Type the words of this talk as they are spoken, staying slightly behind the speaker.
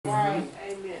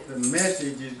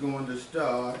message is going to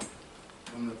start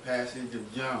from the passage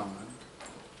of John,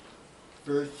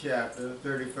 first chapter,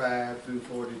 35 through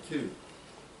 42.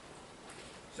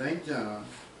 St. John,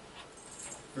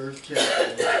 first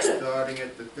chapter, starting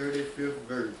at the 35th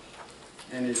verse,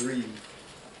 and it reads,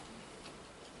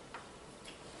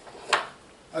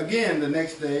 Again, the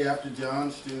next day after John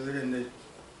stood and the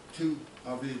two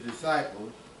of his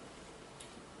disciples,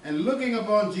 and looking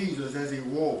upon Jesus as he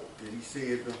walked, and he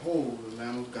said, Behold, the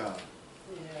Lamb of God.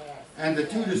 Yes. And the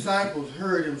two disciples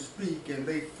heard him speak, and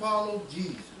they followed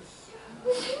Jesus.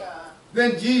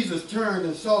 Then Jesus turned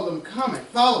and saw them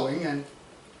following, and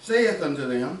saith unto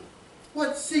them,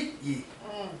 What seek ye?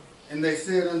 And they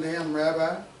said unto him,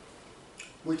 Rabbi,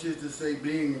 which is to say,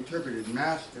 being interpreted,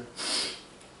 Master,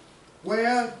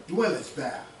 where dwellest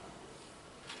thou?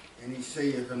 And he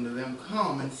saith unto them,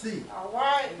 Come and see. All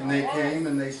right. And they came,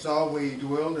 and they saw where he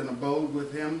dwelled, and abode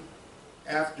with him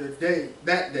after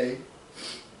that day.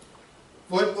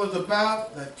 For it was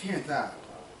about the 10th hour,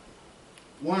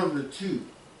 one of the two,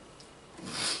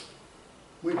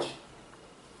 which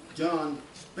John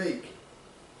spake,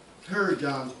 heard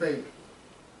John spake,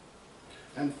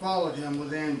 and followed him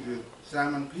with Andrew,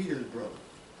 Simon Peter's brother.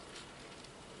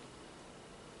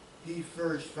 He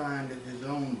first findeth his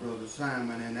own brother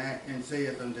Simon, and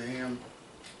saith unto him,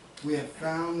 We have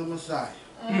found the Messiah,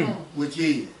 which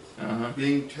is,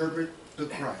 being interpreted, the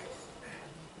Christ.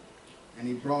 And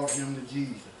he brought him to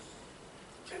Jesus.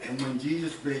 And when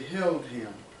Jesus beheld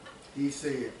him, he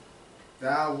said,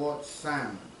 Thou art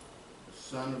Simon, the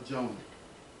son of Jonah.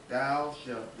 Thou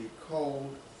shalt be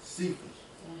called Cephas,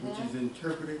 which is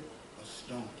interpreted a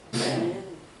stone.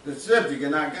 The subject,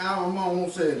 and I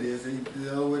won't say this, it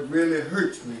really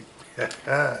hurts me.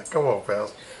 Come on,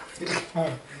 Pastor.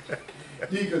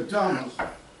 Deacon Thomas.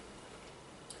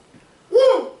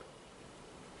 Woo!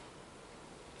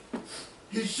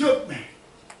 He shook me.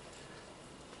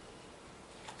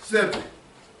 Subject.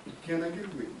 Can I get a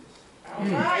witness? All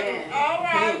right, all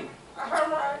right, all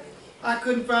right. I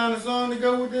couldn't find a song to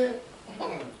go with that.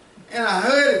 And I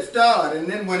heard it start, and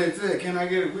then when it said, Can I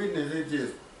get a witness, it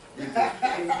just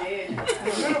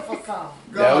Beautiful song.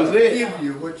 God will give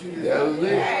you what you need. That was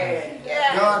it.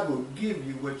 God will give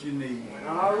you what you need.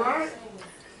 All right.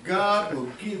 God will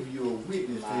give you a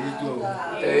witness to his glory.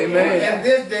 Amen. And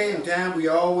this day and time, we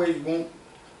always want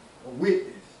a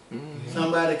witness.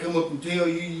 Somebody come up and tell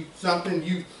you something.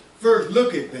 You first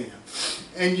look at them,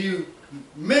 and you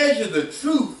measure the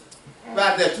truth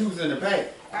by their truth in the past.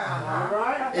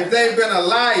 If they've been a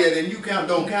liar, then you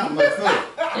don't count much for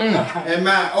it. In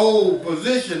my old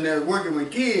position there working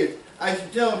with kids, I used to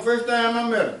tell them first time I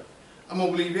met them, I'm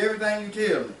going to believe everything you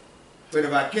tell me. But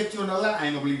if I catch you in a lie, I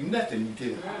ain't going to believe nothing you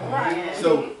tell me.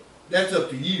 So that's up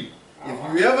to you.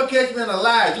 If you ever catch me in a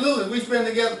lie, as little as we spend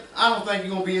together, I don't think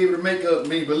you're going to be able to make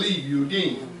me believe you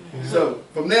again. So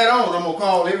from that on, I'm going to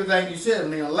call everything you said to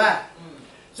me a lie.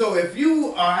 So if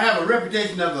you have a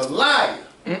reputation as a liar,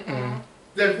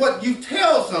 then what you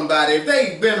tell somebody, if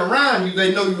they've been around you,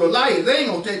 they know you're a liar, they ain't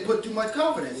going to put too much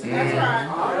confidence in you. That's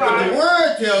right. But the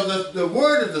word tells us, the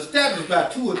word is established by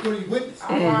 2 or 3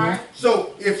 witnesses.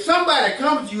 So if somebody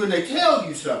comes to you and they tell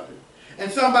you something,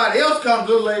 and somebody else comes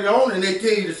a little later on and they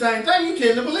tell you the same thing, you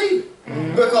tend to believe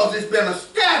it. Because it's been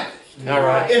established.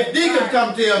 If deacons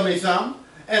come tell me something,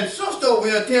 and sister over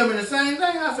here tell me the same thing,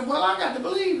 I said, well, I got to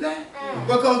believe that.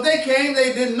 Because they came,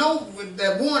 they didn't know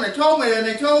that one that told me, and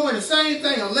they told me the same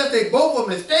thing. Unless they both were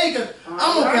mistaken,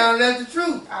 I'm going to count it as the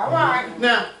truth.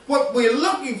 Now, what we're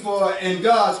looking for in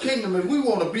God's kingdom is we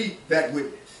want to be that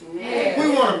witness. We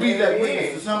want to be that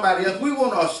witness to somebody else. We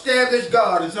want to establish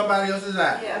God in somebody else's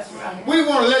eyes. We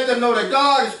want to let them know that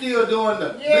God is still doing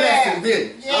the blessing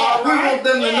business. We want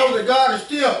them to know that God is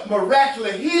still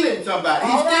miraculously healing somebody.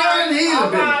 He's still in the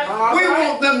healing business. We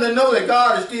want them to know that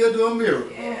God is still doing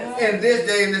miracles. In this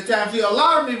day and this time, see, a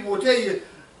lot of people will tell you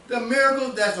the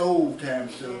miracles, that's old time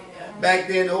stuff. Back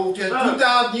then, the Old Testament,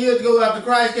 2,000 years ago after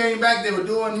Christ came back, they were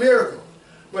doing miracles.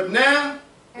 But now,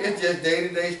 it's just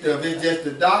day-to-day stuff. It's just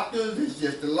the doctors, it's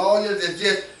just the lawyers, it's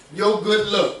just your good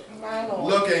luck.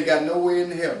 Luck ain't got no way in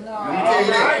the heaven. Let me tell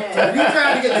you that. So if you're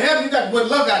trying to get to heaven, you got to put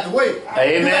luck out the way.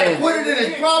 You got to put it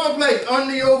in its proper place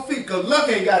under your feet, because luck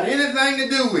ain't got anything to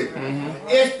do with it.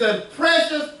 It's the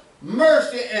precious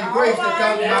mercy and grace that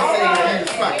comes from our Savior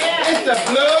Jesus Christ. It's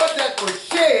the blood that was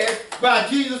shed by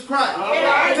Jesus Christ.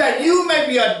 That you may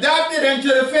be adopted into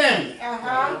the family.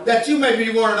 That you may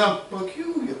be one of them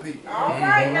peculiar people.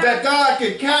 That God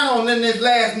can count on in this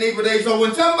last and evil day. So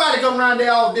when somebody come around,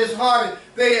 they're all disheartened,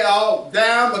 they all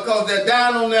down because they're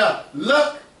down on their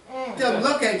luck. Tell them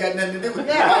luck ain't got nothing to do with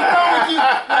it. What's wrong with you?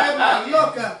 My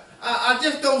luck, I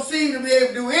just don't seem to be able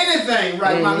to do anything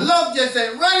right. My luck just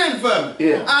ain't running for me.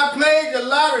 Yeah. I played the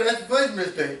lottery. That's the first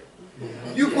mistake.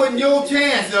 You putting your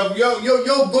chance of your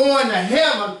going to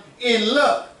heaven in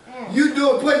luck. You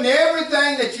putting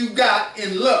everything that you got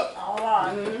in luck. All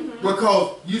right.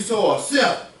 Because you saw a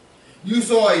 7. You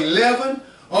saw 11.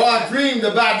 Oh, I dreamed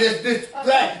about this,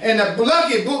 and the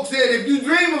lucky book said if you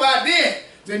dream about this,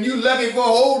 then you lucky for a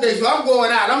whole day. So I'm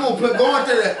going out. I'm going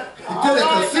to the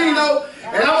casino,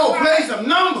 and I'm gonna play some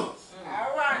numbers.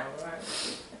 All right.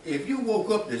 If you woke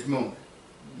up this morning,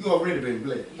 you already been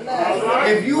blessed.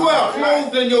 If you are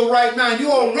clothed in your right mind,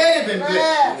 you already been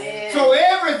blessed. So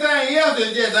everything else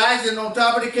is just icing on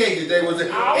top of the cake. As they was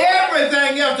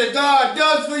everything else that God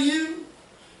does for you.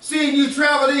 Seeing you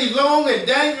travel these long and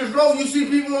dangerous roads, you see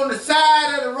people on the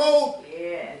side of the road,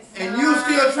 and you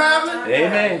still traveling.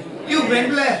 Amen. You've been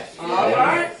blessed. All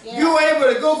right. You're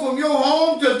able to go from your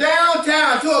home to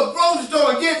downtown to a grocery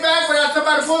store and get back without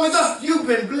somebody pulling up. You've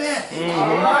been blessed.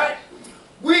 All right.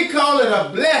 We call it a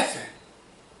blessing.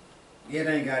 It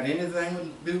ain't got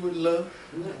anything to do with love.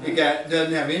 It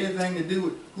doesn't have anything to do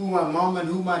with who my mama and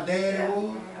who my daddy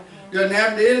was. Doesn't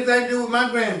have anything to do with my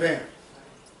grandparents.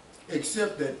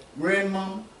 Except that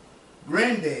grandmama,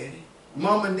 granddaddy,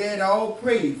 mom and dad all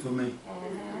prayed for me.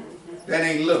 That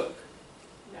ain't luck.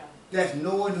 That's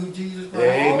knowing who Jesus Christ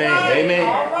is. Amen. Amen.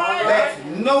 That's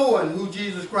knowing who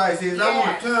Jesus Christ is. I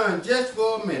want to turn just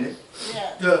for a minute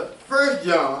to 1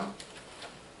 John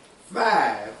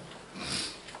 5.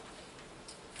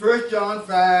 1 John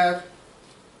 5,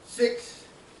 6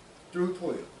 through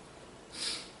 12.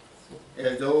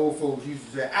 As the old folks used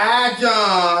to say, I,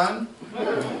 John.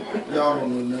 Y'all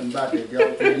don't know nothing about that.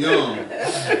 Y'all too young.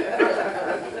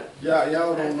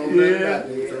 Y'all don't know nothing about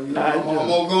that. So I'm going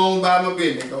to go on by my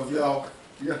business because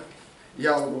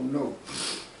y'all don't know.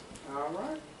 All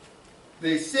right.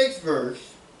 The 6th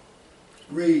verse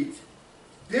reads,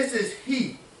 this is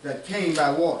he that came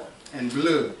by water and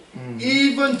blood,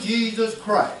 even Jesus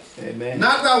Christ. Amen.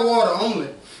 Not by water only,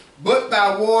 but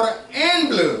by water and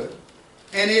blood.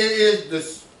 And it is the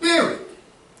Spirit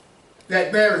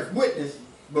that beareth witness,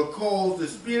 because the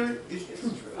Spirit is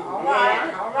truth. All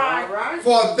right. All right. All right.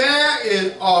 For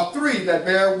there are 3 that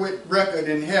bear record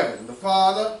in heaven, the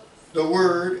Father, the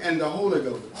Word, and the Holy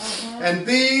Ghost. And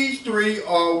these 3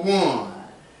 are one.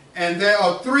 And there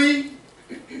are 3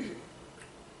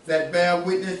 that bear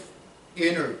witness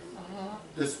in earth,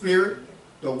 the Spirit,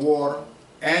 the water,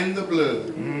 and the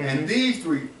blood. And these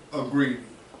 3 agree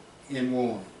in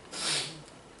one.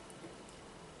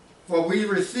 For we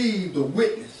receive the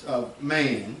witness of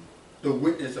man, the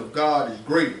witness of God is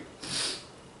greater.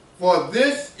 For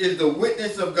this is the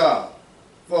witness of God,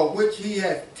 for which he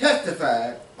hath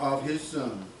testified of his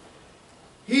Son.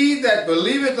 He that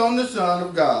believeth on the Son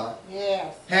of God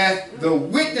hath the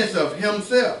witness of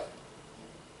himself.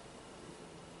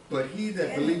 But he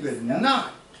that believeth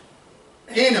not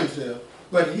in himself,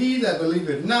 but he that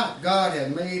believeth not, God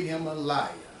hath made him a liar,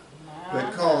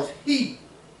 because he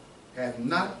hath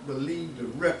not believed the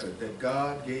record that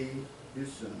God gave his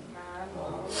Son.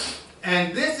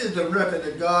 And this is the record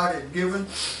that God had given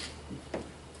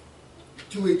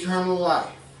to eternal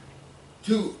life.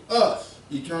 To us,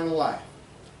 eternal life.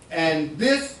 And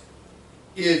this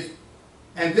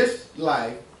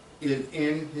life is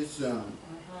in his Son.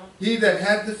 He that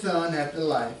hath the Son hath the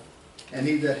life, and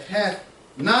he that hath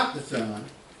not the Son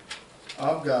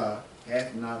of God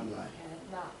hath not life.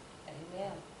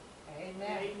 Amen.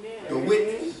 Amen. The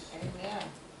witness. Amen.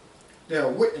 There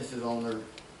are witnesses on earth.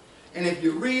 And if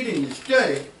you read and you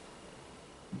study,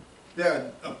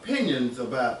 there are opinions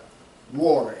about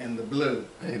water and the blood.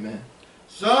 Amen.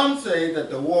 Some say that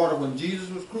the water, when Jesus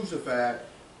was crucified,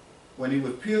 when he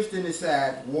was pierced in his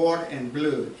side, water and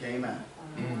blood came out.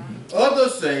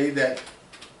 Others say that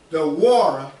the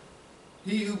water,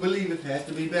 he who believeth has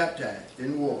to be baptized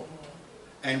in water.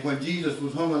 And when Jesus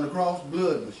was hung on the cross,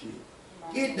 blood was shed.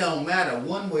 It don't matter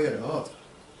one way or the other.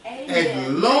 As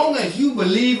long as you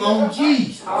believe on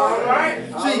Jesus. All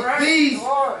right. See,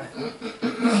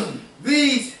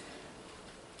 these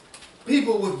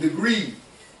people with degrees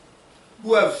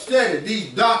who have studied,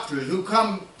 these doctors who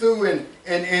come through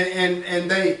and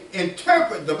they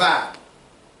interpret the Bible.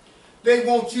 They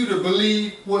want you to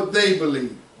believe what they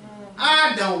believe.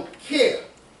 I don't care.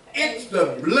 It's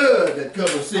the blood that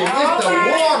covers sin. It's the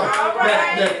water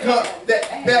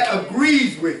that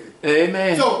agrees with it.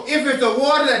 Amen. So if it's the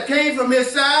water that came from his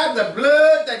side, the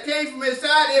blood that came from his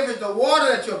side, if it's the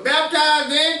water that you're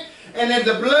baptized in, and if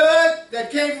the blood that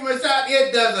came from his side,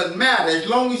 it doesn't matter as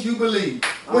long as you believe.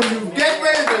 When you get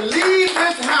ready to leave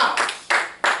this house,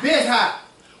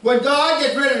 when God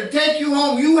gets ready to take you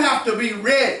home, you have to be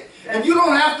ready. And you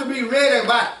don't have to be ready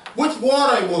about which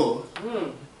water it was.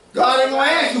 God ain't going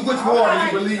to ask you which water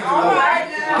you believe in. He's going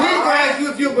to ask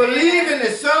you if you believe in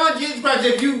the Son, Jesus Christ.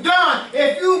 If you've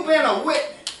been a witness.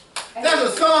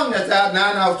 There's a song that's out now,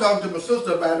 and I was talking to my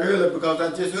sister about it earlier because I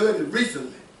just heard it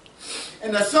recently.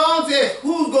 And the song says,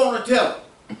 who's going to tell them?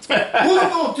 Who's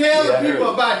going to tell the people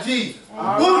about Jesus?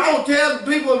 Who's going to tell the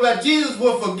people that Jesus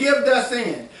will forgive their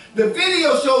sins? The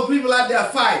video shows people out there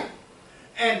fighting.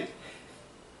 And,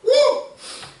 woo!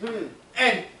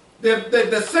 And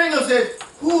the singer says,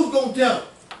 who's going to tell them?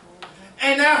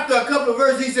 And after a couple of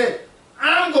verses, he said,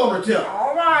 I'm going to tell them.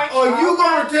 Are you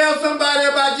going to tell somebody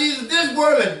about Jesus? This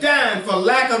world is dying for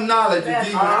lack of knowledge of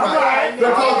Jesus Christ.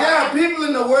 Because there are people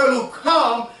in the world who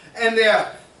come and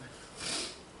they're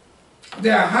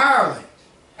hirelings.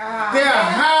 They're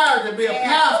hired to be a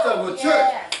pastor of a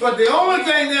church. But the only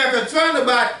thing they're concerned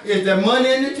about is the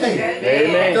money in the table.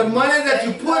 Amen. The money that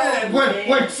you put in.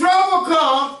 When trouble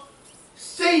comes,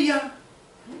 see ya.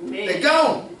 They're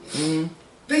gone.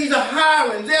 These are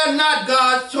hirelings. They're not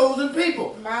God's chosen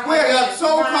people. We're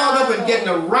so caught up in getting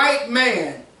the right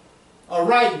man, a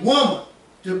right woman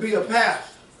to be a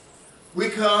pastor. We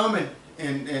come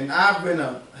and I've been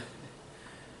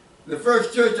the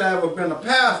first church I ever been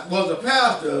was a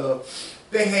pastor of,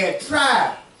 they had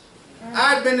trials.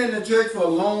 I'd been in the church for a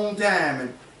long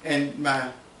time and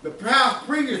the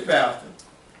previous pastor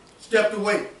stepped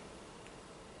away.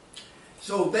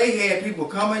 So they had people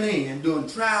coming in doing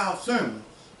trial sermons,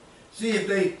 see if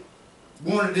they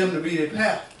wanted them to be their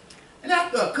pastor. And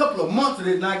after a couple of months of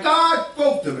this, now God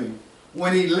spoke to me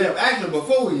when he left. Actually,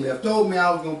 before he left, told me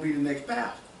I was going to be the next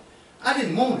pastor. I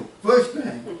didn't want it, first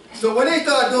thing. So when they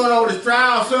started doing all this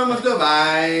trial sermon stuff,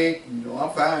 I'm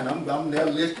fine. I'm there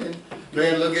listening,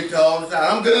 playing a little guitar all the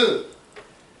time. I'm good.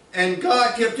 And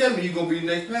God kept telling me, you're going to be the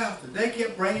next pastor. They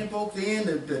kept bringing folks in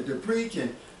to preach,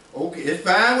 and okay, it's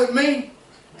fine with me.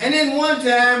 And then one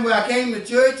time when I came to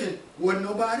church and wasn't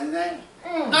nobody there.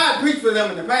 I had preached for them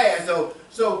in the past,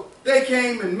 so they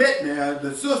came and met me.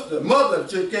 The mother of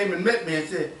the church came and met me and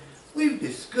said, we've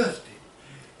discussed it,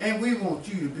 and we want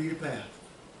you to be the pastor.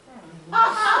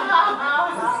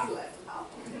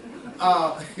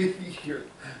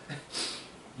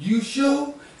 You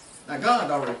sure? Now God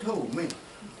already told me.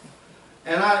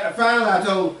 And I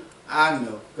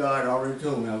know God already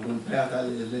told me I was going to pastor. I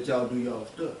just let y'all do y'all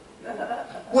stuff.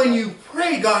 When you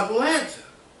pray, God will answer.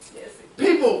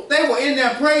 People, they were in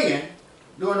there praying,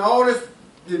 doing all this,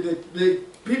 the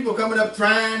people coming up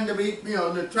trying to be,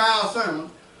 the trial sermon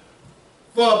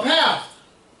for a pastor.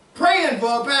 Praying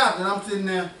for a pastor, and I'm sitting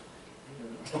there,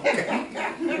 okay.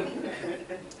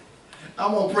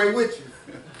 I'm going to pray with you.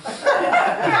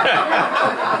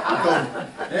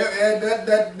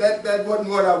 That wasn't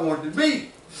what I wanted to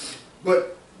be.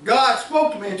 But God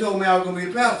spoke to me and told me I was going to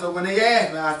be a pastor. So when they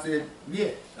asked me, I said,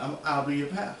 yes, I'll be your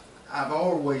pastor. I've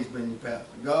always been your pastor.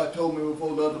 God told me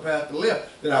before the other pastor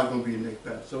left that I was going to be the next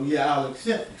pastor. So yeah, I'll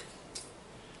accept it.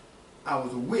 I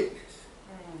was a witness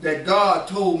that God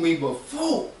told me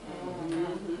before.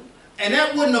 And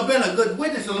that wouldn't have been a good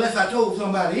witness unless I told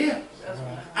somebody else.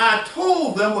 I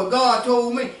told them what God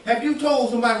told me. Have you told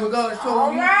somebody what God has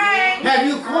told you? Have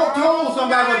you told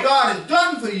somebody what God has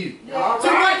done for you?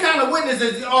 So what kind of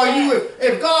witnesses are you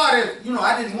if God is,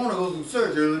 I didn't want to go through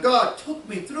surgery, and God took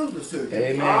me through the surgery.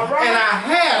 Amen. And I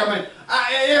had them.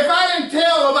 If I didn't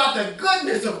tell about the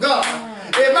goodness of God,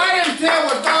 if I didn't tell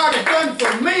what God has done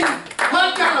for me,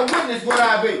 what kind of witness would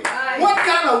I be? What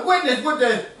kind of witness would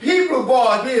the Hebrew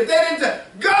boys be if they didn't say,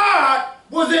 God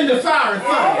was in the fiery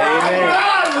furnace.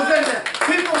 God was in there.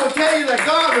 People will tell you that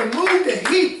God removed the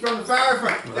heat from the fiery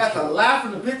furnace. That's a lie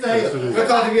from the pits of hell.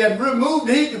 Because if he had removed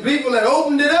the heat, the people that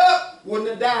opened it up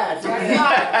wouldn't have died from the heat.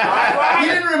 He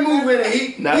didn't remove any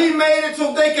heat. No. He made it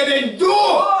so they could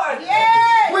endure.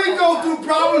 We go through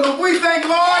problems and we think,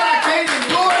 Lord, I can't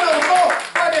endure no more.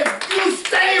 But if you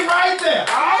stay right there,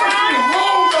 if you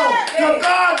hold on to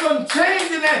God's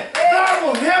unchanging that, God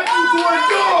will help you to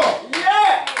endure.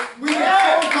 We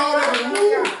get so caught up in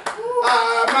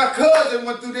my cousin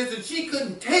went through this and she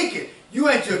couldn't take it. You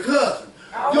ain't your cousin.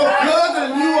 Your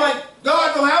cousin, you ain't.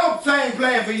 God don't have a same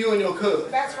plan for you and your cousin.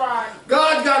 That's right.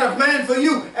 God's got a plan for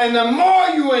you, and the more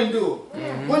you endure,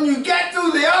 when you get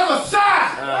through the other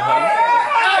side,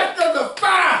 after the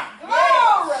fire,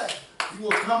 you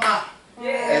will come out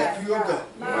as pure gold.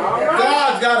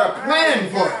 God's got a plan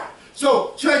for you.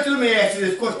 So, church, let me ask you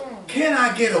this question. Can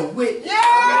I get a witness to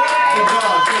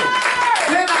God?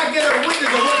 Can I get a witness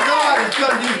of what God has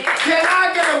done to you? Can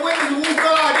I get a witness of who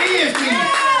God is to you?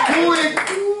 Who is?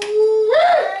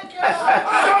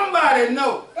 Somebody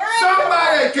know.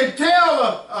 Somebody can tell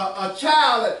a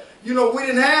child that You know, we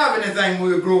didn't have anything when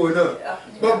we were growing up.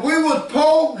 But we was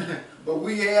poor, but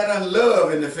we had a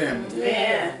love in the family.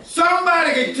 Yeah.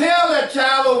 Somebody can tell that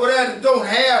child over there that don't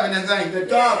have anything that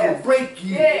God will break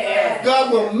you.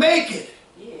 God will make it.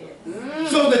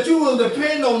 So that you will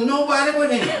depend on nobody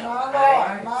but Him. My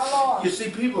Lord, my Lord. You see,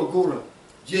 people go to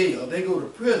jail, they go to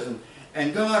prison,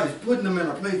 and God is putting them in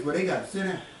a place where they got to sit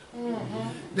down.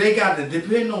 They got to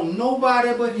depend on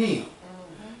nobody but Him.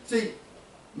 See,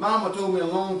 Mama told me a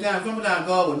long time, sometimes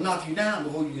God will knock you down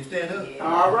before you can stand up.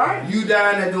 All right. You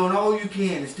down there doing all you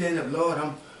can to stand up. Lord,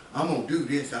 I'm going to do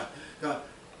this. God,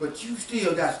 but you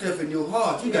still got stuff in your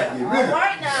heart you got to get rid of. All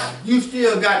right now. You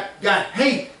still got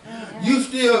hate. You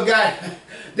still got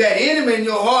that enemy in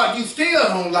your heart you still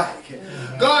don't like.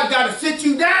 God got to sit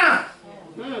you down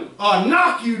or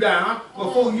knock you down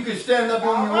before you can stand up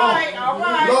on your own. All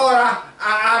right. Lord,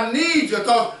 I need you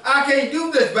because I can't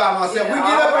do this by myself. We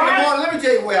get up in the morning. Let me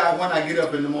tell you when I get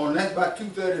up in the morning. That's about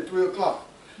 2:30, 3 o'clock.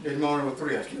 This morning was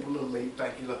 3. I slept a little late.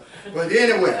 Thank you, Lord. But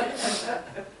anyway,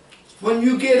 when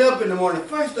you get up in the morning,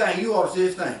 first thing you ought to say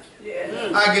is thank you.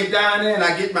 I get down there and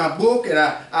I get my book and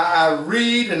I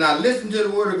read and I listen to the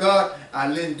Word of God. I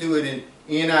listen to it in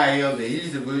NIL, the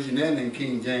easy version, and in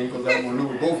King James because I want to know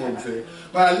what both of them say.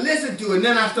 But I listen to it and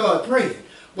then I start praying.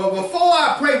 But before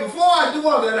I pray, before I do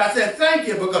all that, I said thank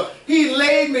you because He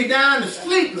laid me down to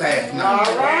sleep last night.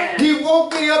 All right. He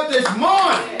woke me up this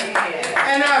morning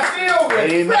and I feel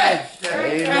refreshed.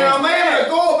 And I'm able to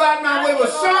go about my way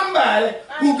with somebody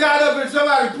who got up in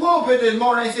somebody's pulpit this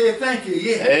morning and said thank you.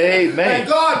 Yeah. Amen. And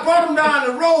God brought them down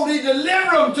the road. He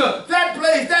delivered them to that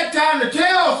place, that time to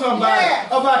tell somebody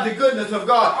about the goodness of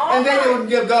God. And they didn't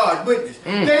give God witness.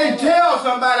 They didn't tell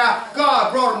somebody how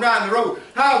God brought them down the road.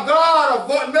 How God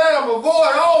made them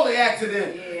avoid all the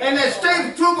accidents. And that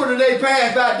state trooper that they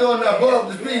passed by doing above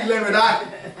the speed limit.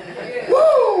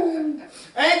 Woo!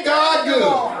 Ain't God good?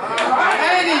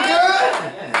 Ain't He good?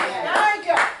 Thank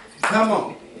you. Come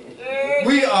on.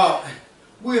 We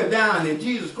are down here.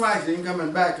 Jesus Christ ain't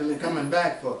coming back till He's coming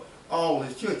back for all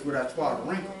His church without spot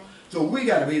or wrinkle. So we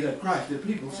got to be that Christ that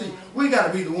people see. We got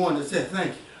to be the one that said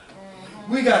thank you.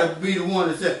 We got to be the one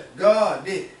that said God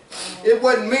did. It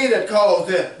wasn't me that caused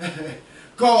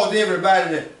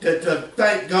everybody to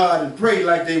thank God and pray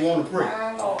like they want to pray.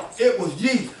 It was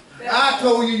Jesus. I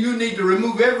told you you need to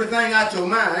remove everything out your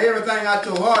mind, everything out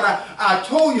your heart. I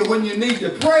told you when you need to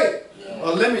pray.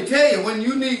 Let me tell you, when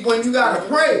you got to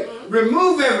pray,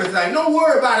 remove everything. Don't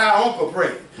worry about how Uncle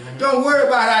prayed. Don't worry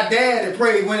about how Daddy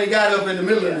prayed when he got up in the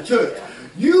middle of the church.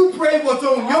 You pray what's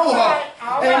on your heart.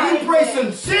 And you pray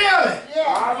sincerely.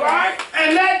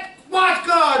 And watch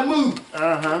God move.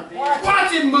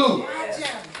 Watch Him move.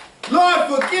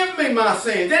 Lord, forgive me my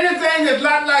sins. Anything that's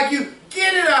not like you,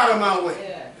 get it out of my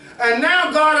way. And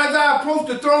now, God, as I approach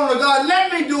the throne of God,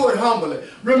 let me do it humbly.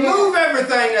 Remove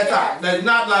everything that's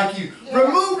not like you.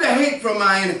 Remove the hate from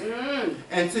my enemy.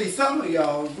 And see, some of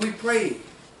y'all, we prayed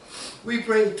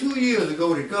 2 years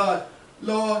ago to God,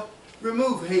 Lord,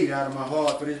 remove hate out of my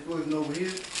heart for this person over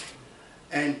here.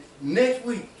 And next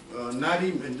week, not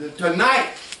even,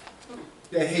 tonight,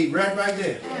 that hate right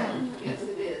there. Yes,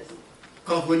 it is.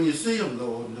 Because when you see them,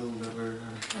 Lord,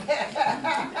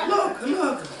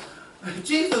 look.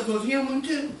 Jesus was human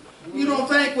too. You don't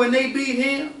think when they beat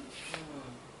Him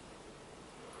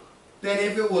that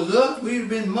if it was us, we'd have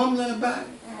been mumbling about it?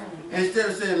 Instead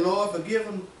of saying, Lord, forgive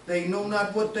them, they know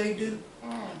not what they do.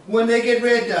 When they get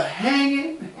ready to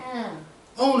hang Him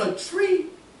on a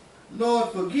tree, Lord,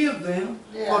 forgive them,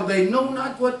 for they know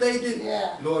not what they do.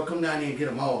 Lord, come down here and get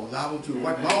them all. I want you to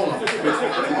wipe them all off.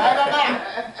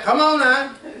 Come on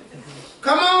now.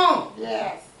 Come on.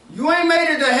 Yes. You ain't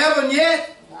made it to heaven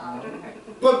yet.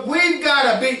 But we've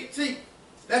got to be, see,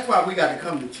 that's why we got to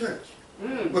come to church.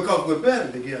 Because we're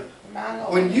better together.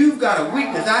 When you've got a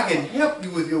weakness, I can help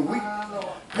you with your weakness.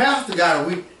 Pastor got a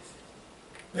weakness.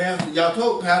 Pastor,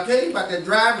 I'll tell you about that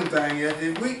driving thing, that's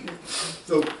his weakness.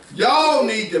 So y'all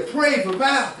need to pray for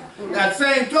Pastor. That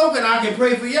same token, I can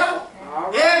pray for y'all.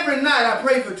 Every night I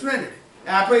pray for Trinity.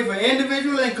 And I pray for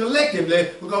individually and collectively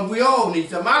because we all need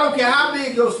something. I don't care how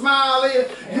big your smile is.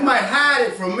 You might hide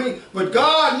it from me, but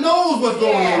God knows what's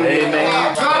going on.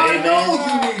 Amen. God knows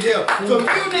you need help. So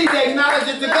you need to acknowledge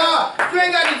it to God. You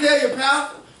ain't got to tell your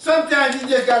pastor. Sometimes you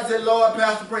just got to say, Lord,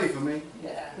 Pastor, pray for me.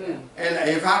 And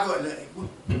if I go,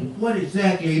 what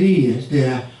exactly it is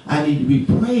that I need to be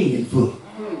praying for?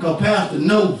 Because Pastor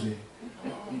knows it.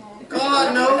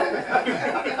 God knows.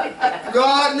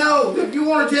 God knows. If you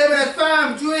want to tell me, that's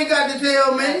fine, but you ain't got to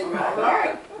tell me.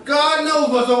 God knows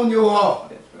what's on your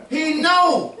heart. He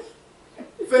knows.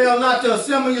 Fail not to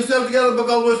assemble yourself together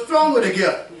because we're stronger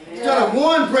together. Instead of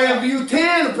one praying for you,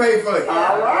 10 to pray for you.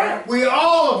 All right. We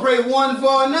all pray one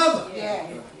for another. Yeah.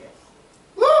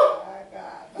 Woo! My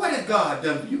God. What has God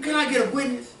done for you? Can I get a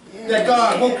witness that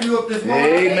God woke you up this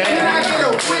morning? Amen. Can I get a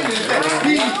witness that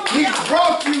He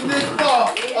brought you this far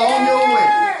on your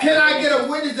way? Can I get a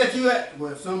witness that you had?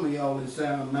 Well, some of y'all in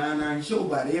sound mind, I ain't sure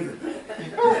about everything.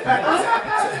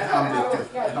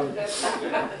 I'm just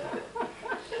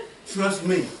Trust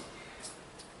me,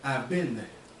 I've been there.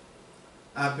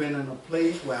 I've been in a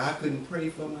place where I couldn't pray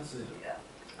for myself.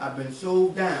 I've been so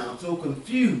down, so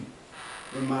confused.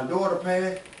 When my daughter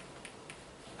passed,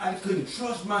 I couldn't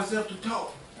trust myself to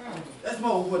talk. That's why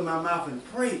I opened my mouth and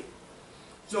prayed.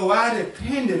 So I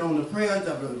depended on the prayers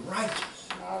of the righteous.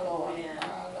 My Lord.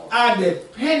 I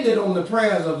depended on the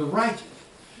prayers of the righteous.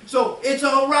 So it's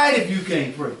all right if you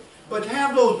can't pray. But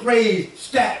have those prayers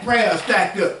stacked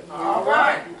up. All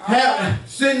right.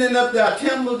 Sending up our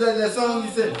timbers, that song you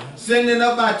said, sending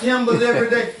up my timbers every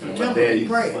day. Timbers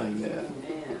pray.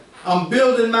 I'm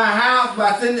building my house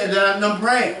by sending them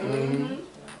prayers.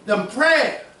 Them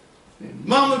prayers.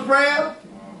 Mama's prayer,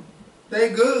 they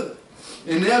good.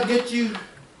 And they'll get you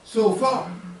so far.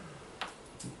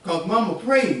 Because Mama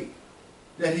prayed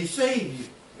that He saved you.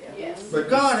 Yes. But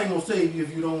God ain't going to save you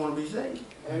if you don't want to be saved.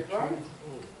 That's right.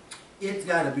 It's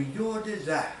got to be your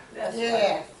desire. That's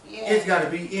yes. Yes. It's got to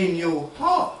be in your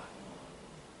heart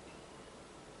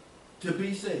to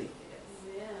be saved.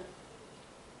 Yeah.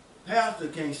 Pastor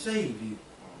can't save you.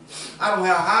 I don't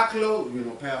have high clothes. You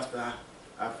know, Pastor,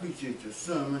 I appreciate your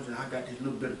sermons and I got this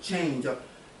little bit of change up.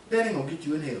 That ain't going to get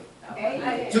you in hell.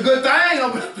 Amen. It's a good thing.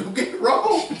 Don't get me wrong.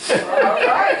 All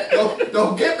right.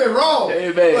 Don't get me wrong.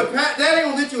 Amen. But that ain't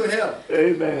going to get you in hell.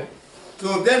 Amen.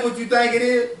 So if that's what you think it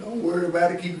is, don't worry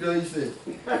about it. Keep it to yourself.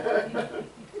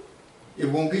 It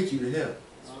won't get you to heaven.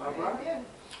 All right.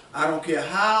 I don't care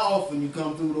how often you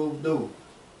come through those doors.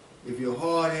 If your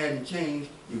heart hadn't changed,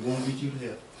 it won't get you to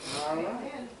heaven. All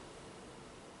right.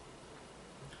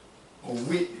 A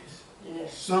witness.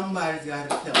 Yes. Somebody's got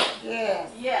to tell.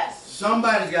 Yes. Yes.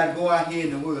 Somebody's got to go out here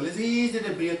in the world. It's easy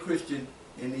to be a Christian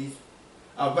in these,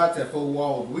 I was about to say 4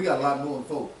 walls, but we got a lot more than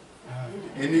 4.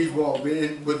 In these walls,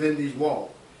 within these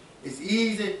walls. It's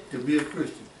easy to be a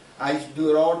Christian. I used to do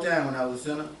it all the time when I was a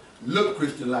sinner. Look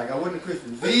Christian like. I wasn't a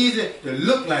Christian. It's easy to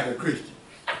look like a Christian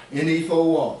in these 4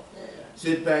 walls.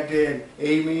 Sit back there and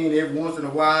amen every once in a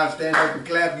while, stand up and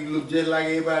clap, you look just like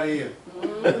everybody else.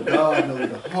 But God knows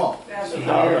the heart. That's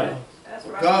All right. That's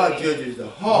right. God judges the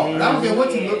heart. I don't care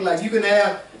what you look like. You can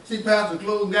have, see Pastor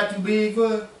clothes got too big for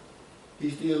her. He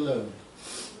still loves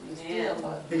you.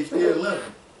 Yeah. He still loves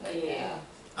you. Yeah.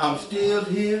 I'm still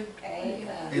here, Amen.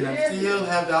 and I still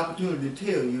have the opportunity to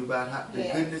tell you about the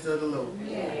goodness of the Lord.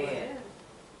 Yeah.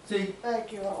 See,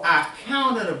 Thank you, Lord. I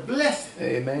count it a blessing.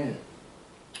 Amen.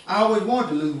 I always wanted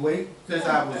to lose weight since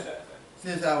I was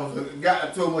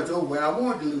got so much overweight. I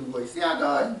wanted to lose weight. See how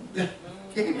God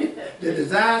gave me the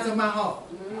desires of my heart.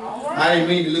 All right. I didn't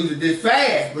mean to lose it this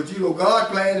fast, but you know God's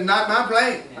plan is not my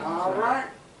plan. All right.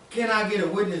 Can I get a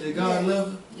witness that God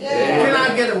loves us? Yeah. Can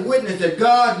I get a witness that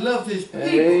God loves His people?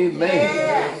 Amen.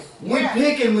 Yes. We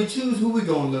pick and we choose who we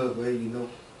gonna love. Well, you know.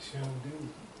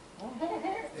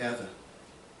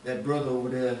 That brother over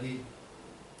there, he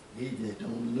just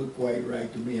don't look quite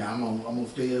right to me. I'm gonna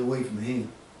stay away from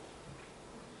him.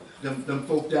 Them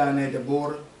folk down there at the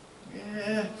border,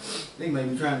 yeah, they may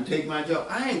be trying to take my job.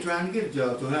 I ain't trying to get a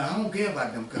job, so I don't care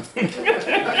about them coming.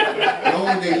 As long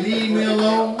as they leave me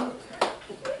alone,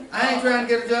 I ain't trying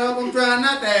to get a job. I'm trying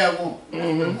not to have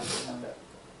one.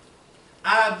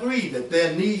 I agree that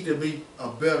there needs to be a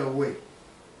better way,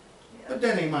 but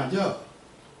that ain't my job.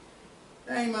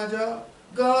 That ain't my job.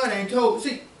 God ain't told.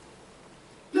 See,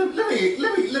 let me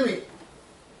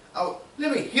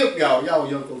help y'all. Y'all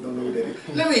young folks don't know what that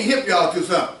is. Let me help y'all to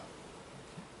something.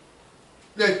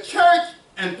 The church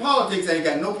and politics ain't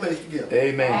got no place together.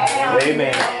 Amen.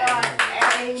 Amen.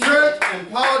 Church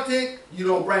and politics, you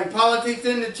don't bring politics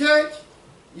in the church.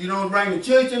 You don't bring the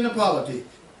church into politics.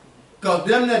 Because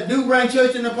them that do bring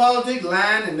church into politics,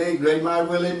 lying, and they might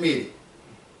well admit it.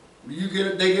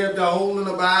 They get up to holding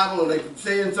the Bible, or they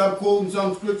saying some quoting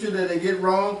some scripture that they get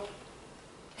wrong.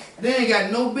 They ain't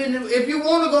got no business. If you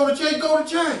want to go to church, go to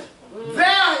church.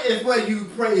 That is where you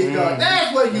praise God.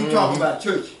 That's where you talk about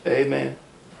church. Amen.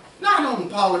 Not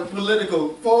on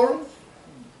political forums.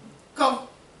 Because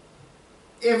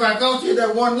if I go to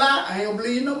that one lie, I ain't going to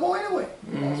believe no more anyway.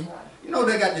 You know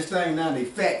they got this thing now, they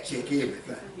fact check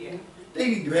everything. They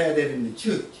need to have that in the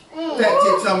church. Fact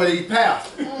check some of these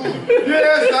pastors.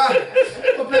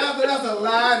 Yes, well, pastor, that's a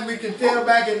lie, and we can tell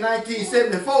back in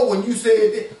 1974 when you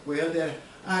said that. Well,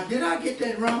 did I get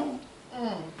that wrong?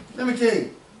 Let me tell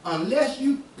you, unless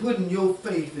you putting your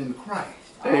faith in Christ.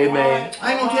 Amen.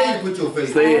 I ain't gonna tell you to put your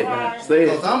faith Say in it Christ. now. Say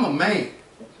Because it. I'm a man.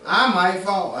 I might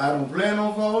fall. I don't plan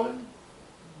on falling.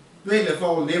 Especially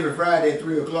falling every Friday at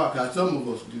 3 o'clock, how some of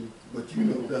us do. But you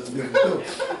know that's a different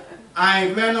story. I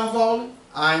ain't planning on falling.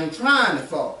 I ain't trying to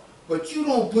fall. But you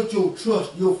don't put your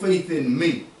trust, your faith in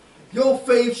me. Your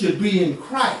faith should be in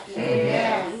Christ.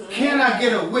 Amen. Can I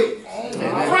get a witness?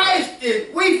 Amen. Christ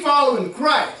is, we following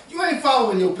Christ. You ain't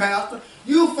following your pastor.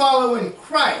 You following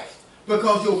Christ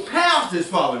because your pastor is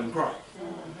following Christ.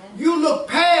 You look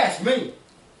past me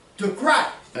to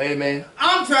Christ. Amen.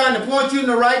 I'm trying to point you in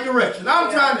the right direction.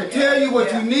 I'm trying to tell you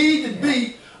what you need to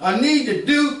be or need to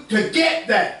do to get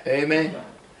that. Amen.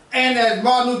 And as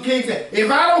Martin Luther King said, if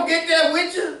I don't get there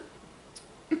with you,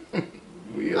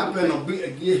 I'm going to be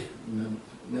again. No,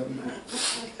 never mind.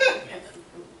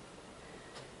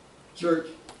 Church,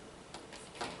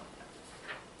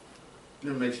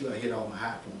 let me make sure I hit all my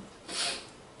high points.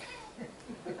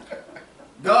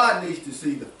 God needs to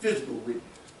see the physical witness.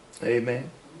 Amen.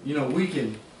 You know, we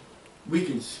can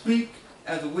speak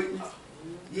as a witness.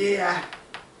 Yeah,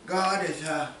 God is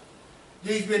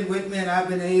He's been with me, and I've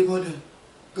been able to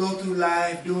go through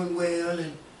life doing well,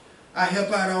 and I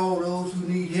help out all those who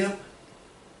need help.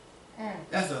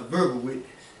 That's a verbal witness.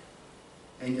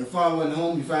 And you're following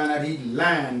home, you find out he's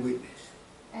lying witness.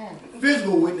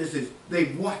 Physical witnesses,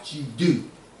 they watch you do.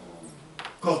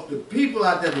 Because the people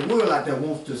out there, the world out there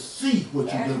wants to see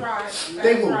what you do. Right.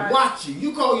 They will watch you.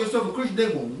 You call yourself a Christian, they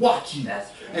will watch you.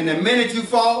 That's true. And the minute you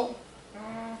fall,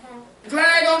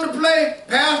 flag on the play,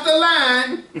 pass the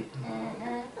line.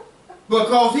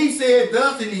 Because he said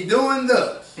thus and he's doing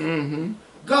thus.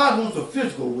 God wants a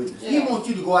physical witness. He wants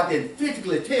you to go out there and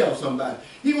physically tell somebody.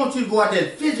 He wants you to go out there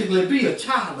and physically be a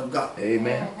child of God.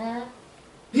 Amen.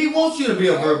 He wants you to be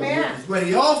a verbal witness, but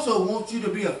he also wants you to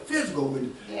be a physical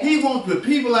witness. He wants the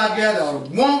people out there that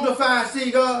want to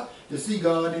see God, to see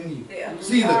God in you.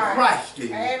 See the Christ in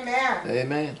you. Amen.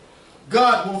 Amen.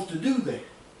 God wants to do that.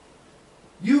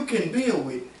 You can be a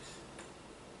witness,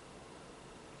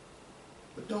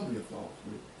 but don't be a false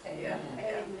witness. Yeah.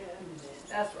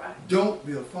 That's right. Don't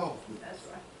be a false witness. That's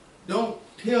right. Don't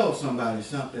tell somebody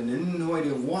something, and in the way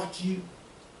they watch you,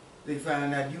 they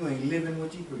find out you ain't living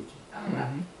what you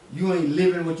preaching. You ain't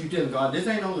living what you telling God. This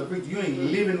ain't only preaching. You ain't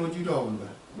living what you talking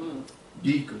about.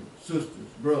 Deacons, sisters,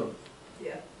 brothers.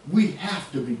 We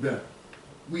have to be better.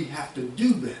 We have to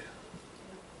do better.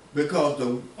 Because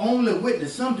the only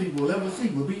witness some people will ever see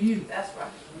will be you. That's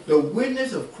right. The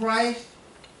witness of Christ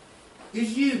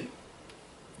is you.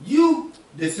 You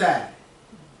decide.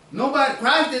 Nobody,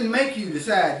 Christ didn't make you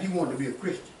decide you want to be a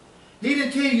Christian. He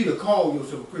didn't tell you to call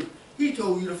yourself a Christian. He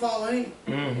told you to follow him.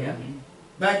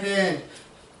 Back then,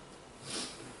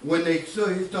 when they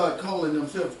started calling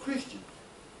themselves Christians,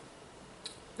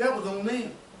 that was on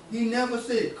them. He never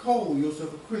said, call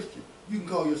yourself a Christian. You can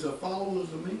call yourself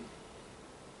followers of me.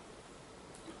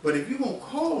 But if you won't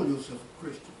call yourself a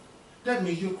Christian, that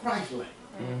means you're Christ-like.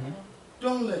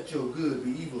 Don't let your good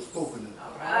be evil spoken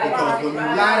of. Because when you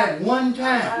lie that one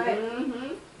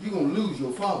time, you're going to lose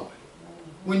your following.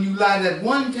 When you lie that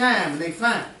one time, they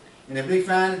find it. And if they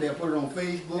find it, they'll put it on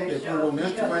Facebook, they'll put it on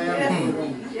Instagram, they'll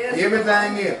put it on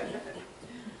everything else.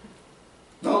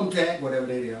 Thumbtack, whatever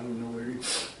they do, I don't know where it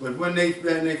is. But when they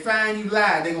find you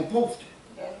lie, they're going to post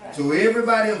it. So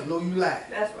everybody else know you lied.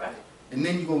 That's right. And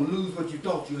then you're going to lose what you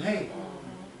thought you had.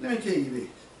 Let me tell you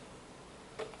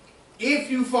this. If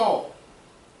you fall,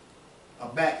 a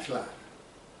backslider,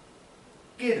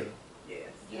 get her.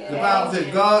 The Bible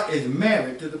says God is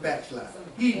married to the backslider.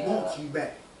 He wants you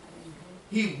back.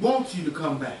 He wants you to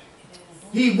come back.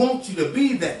 He wants you to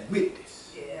be that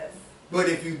witness. But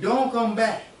if you don't come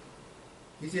back,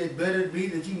 he said, better it be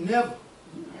that you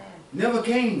never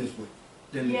came this way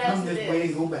than to come this way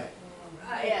and go back.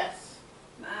 Yes.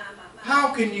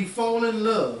 How can you fall in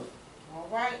love All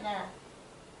right now.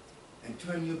 and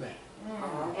turn your back?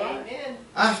 Amen.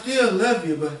 I still love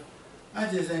you, but I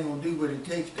just ain't going to do what it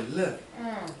takes to love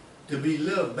you, to be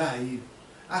loved by you.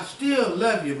 I still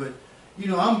love you, but you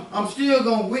know, I'm still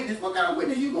going to witness. What kind of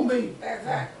witness you going to be?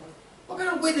 Exactly. What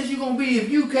kind of witness you going to be if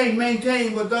you can't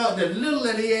maintain what God, the little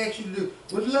that he asked you to do,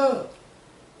 with love?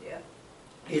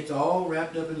 It's all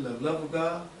wrapped up in love. Love of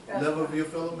God, love of your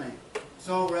fellow man. It's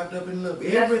all wrapped up in love.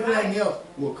 Everything else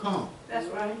will come. That's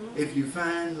right. If you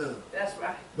find love. That's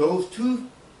right. Those two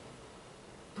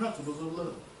principles of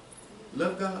love.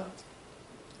 Love God,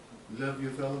 love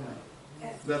your fellow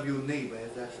man. Love your neighbor,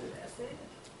 as I said. That's it.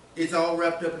 It's all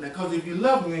wrapped up in that. Because if you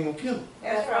love them, you ain't going to kill them.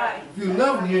 That's right. If you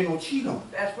love them, you ain't going to cheat on them.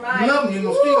 That's If right. you love them, you ain't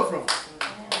going to steal from them.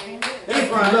 If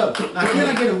you love them. Now,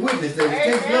 can I get a witness that it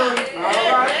takes love?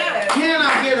 All right. Can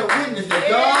I get a witness that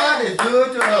God is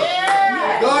good to us.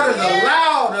 God has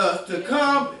allowed us to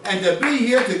come and to be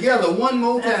here together one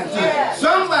more time.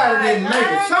 Somebody didn't make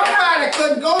it. Somebody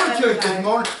couldn't go to church this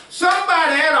morning.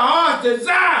 Somebody had a heart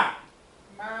desire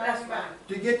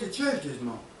to get to church this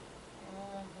morning.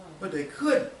 But they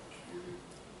couldn't.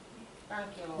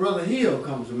 Brother Hill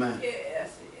comes to mind.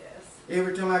 Yes.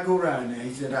 Every time I go around there,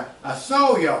 he said, I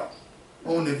saw y'all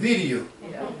on the video.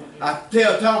 Yeah. I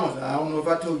tell Thomas, I don't know if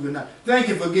I told you or not, thank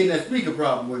you for getting that speaker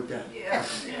problem worked out. Yeah.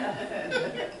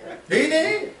 He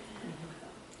did.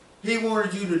 He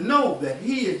wanted you to know that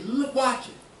he is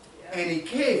watching and he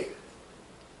cares.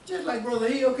 Just like Brother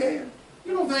Hill cares.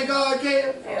 You don't think God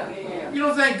cares? Yeah. You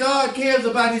don't think God cares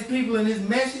about his people and his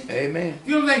message? Amen.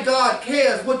 You don't think God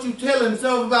cares what you tell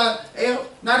himself about else?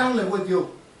 Not only with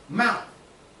your mouth,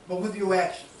 but with your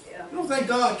actions. Yeah. You don't think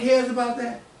God cares about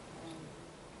that?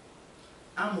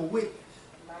 I'm a witness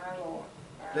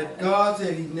that God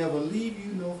said he'd never leave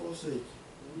you nor forsake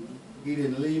you. He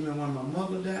didn't leave me when my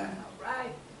mother died. All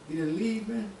right. He didn't leave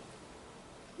me.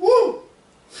 Woo!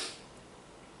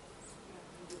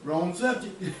 Wrong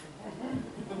subject.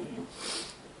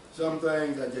 Some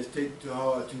things I just take to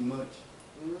heart too much.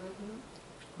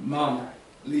 Mama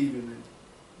leaving me.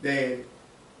 Dad,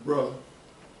 brother,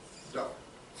 daughter.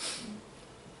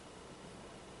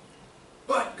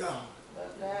 But God.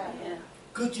 Yeah.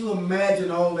 Could you imagine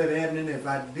all that happening if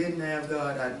I didn't have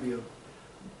God? I'd be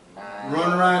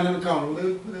running around in the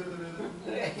corner.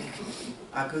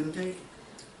 I couldn't take it.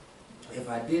 If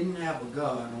I didn't have a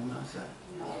God on my side,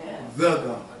 the God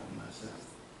on my side,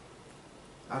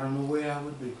 I don't know where I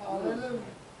would be. Hallelujah.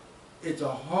 It's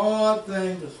a hard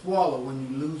thing to swallow when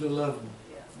you lose a loved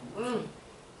one. Yeah.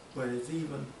 But it's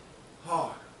even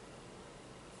harder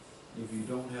if you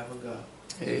don't have a God.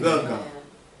 Amen. The God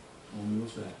on your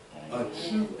side. A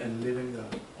true and living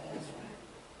God.